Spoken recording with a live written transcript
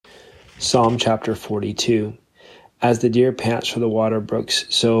Psalm chapter 42. As the deer pants for the water brooks,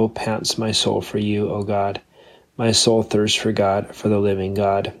 so pants my soul for you, O God. My soul thirsts for God, for the living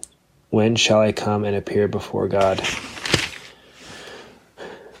God. When shall I come and appear before God?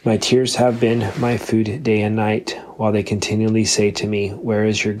 My tears have been my food day and night, while they continually say to me, Where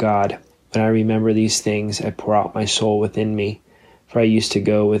is your God? When I remember these things, I pour out my soul within me. For I used to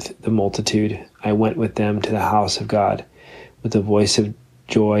go with the multitude. I went with them to the house of God, with a voice of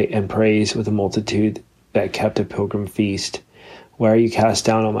joy and praise, with a multitude that kept a pilgrim feast. Why are you cast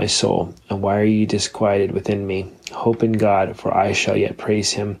down, O my soul, and why are you disquieted within me? Hope in God, for I shall yet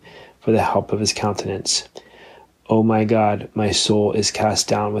praise him for the help of his countenance. O my God, my soul is cast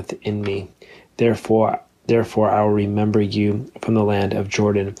down within me. Therefore I will remember you from the land of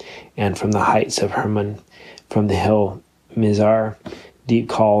Jordan, and from the heights of Hermon, from the hill Mizar. Deep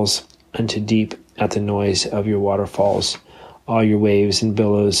calls unto deep at the noise of your waterfalls. All your waves and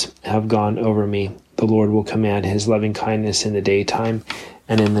billows have gone over me. The Lord will command his loving kindness in the daytime,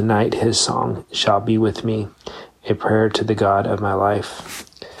 and in the night his song shall be with me, a prayer to the God of my life.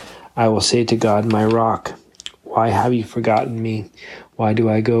 I will say to God, my rock, why have you forgotten me? Why do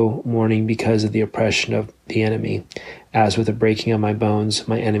I go mourning because of the oppression of the enemy? As with the breaking of my bones,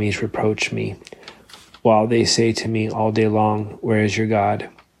 my enemies reproach me, while they say to me all day long, Where is your God?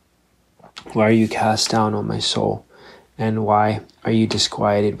 Why are you cast down, O my soul? And why are you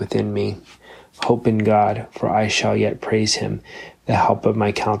disquieted within me? Hope in God, for I shall yet praise him, the help of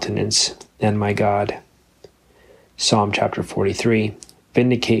my countenance and my God. Psalm chapter 43.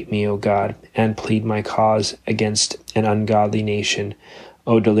 Vindicate me, O God, and plead my cause against an ungodly nation.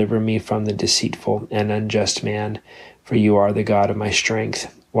 O deliver me from the deceitful and unjust man, for you are the God of my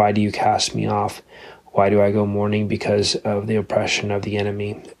strength. Why do you cast me off? Why do I go mourning because of the oppression of the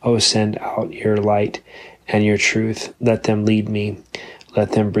enemy? O send out your light and your truth. Let them lead me.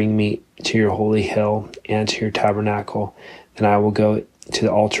 Let them bring me to your holy hill and to your tabernacle. Then I will go to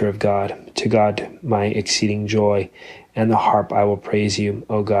the altar of God, to God my exceeding joy, and the harp I will praise you,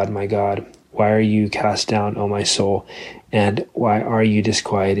 O God my God. Why are you cast down, O my soul, and why are you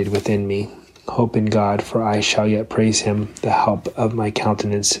disquieted within me? Hope in God, for I shall yet praise him, the help of my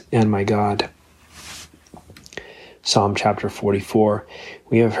countenance and my God. Psalm chapter 44.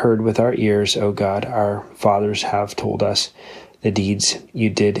 We have heard with our ears, O God, our fathers have told us the deeds you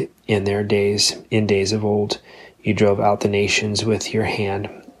did in days of old. You drove out the nations with your hand,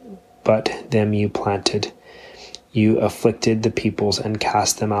 but them you planted. You afflicted the peoples and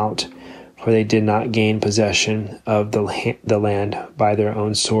cast them out, for they did not gain possession of the land by their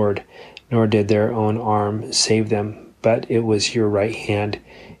own sword, nor did their own arm save them, but it was your right hand,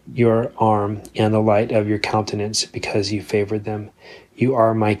 your arm, and the light of your countenance, because you favored them. You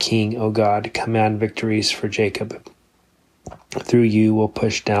are my king, O God. Command victories for Jacob. Through you will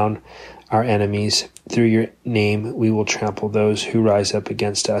push down our enemies. Through your name we will trample those who rise up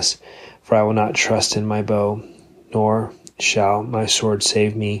against us. For I will not trust in my bow, nor shall my sword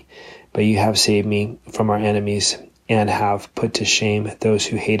save me. But you have saved me from our enemies, and have put to shame those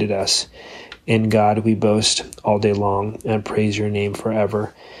who hated us. In God we boast all day long, and praise your name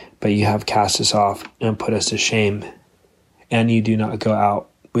forever. But you have cast us off and put us to shame, and you do not go out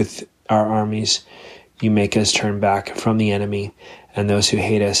with our armies. You make us turn back from the enemy, and those who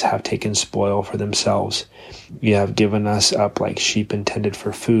hate us have taken spoil for themselves. You have given us up like sheep intended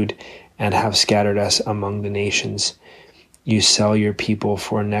for food, and have scattered us among the nations. You sell your people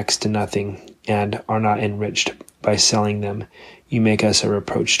for next to nothing, and are not enriched by selling them. You make us a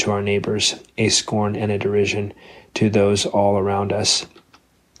reproach to our neighbors, a scorn and a derision to those all around us.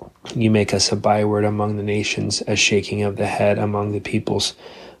 You make us a byword among the nations, a shaking of the head among the peoples.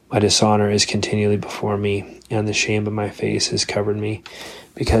 My dishonor is continually before me, and the shame of my face has covered me,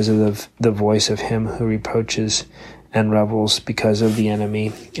 because of the voice of him who reproaches and revels, because of the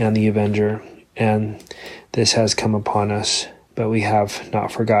enemy and the avenger. And this has come upon us, but we have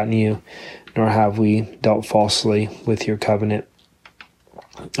not forgotten you, nor have we dealt falsely with your covenant.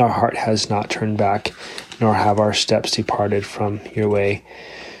 Our heart has not turned back, nor have our steps departed from your way.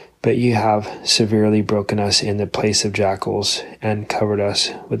 But you have severely broken us in the place of jackals, and covered us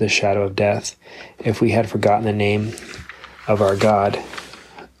with the shadow of death. If we had forgotten the name of our God,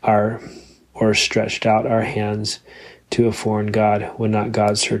 or stretched out our hands to a foreign god, would not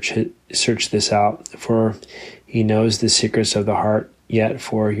God search this out? For he knows the secrets of the heart. Yet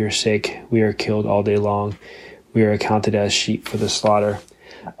for your sake we are killed all day long. We are accounted as sheep for the slaughter.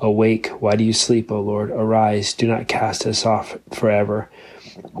 Awake, why do you sleep, O Lord? Arise, do not cast us off forever.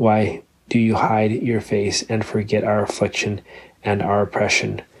 Why do you hide your face and forget our affliction and our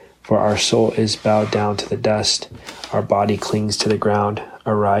oppression? For our soul is bowed down to the dust, our body clings to the ground.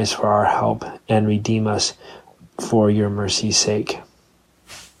 Arise for our help, and redeem us for your mercy's sake.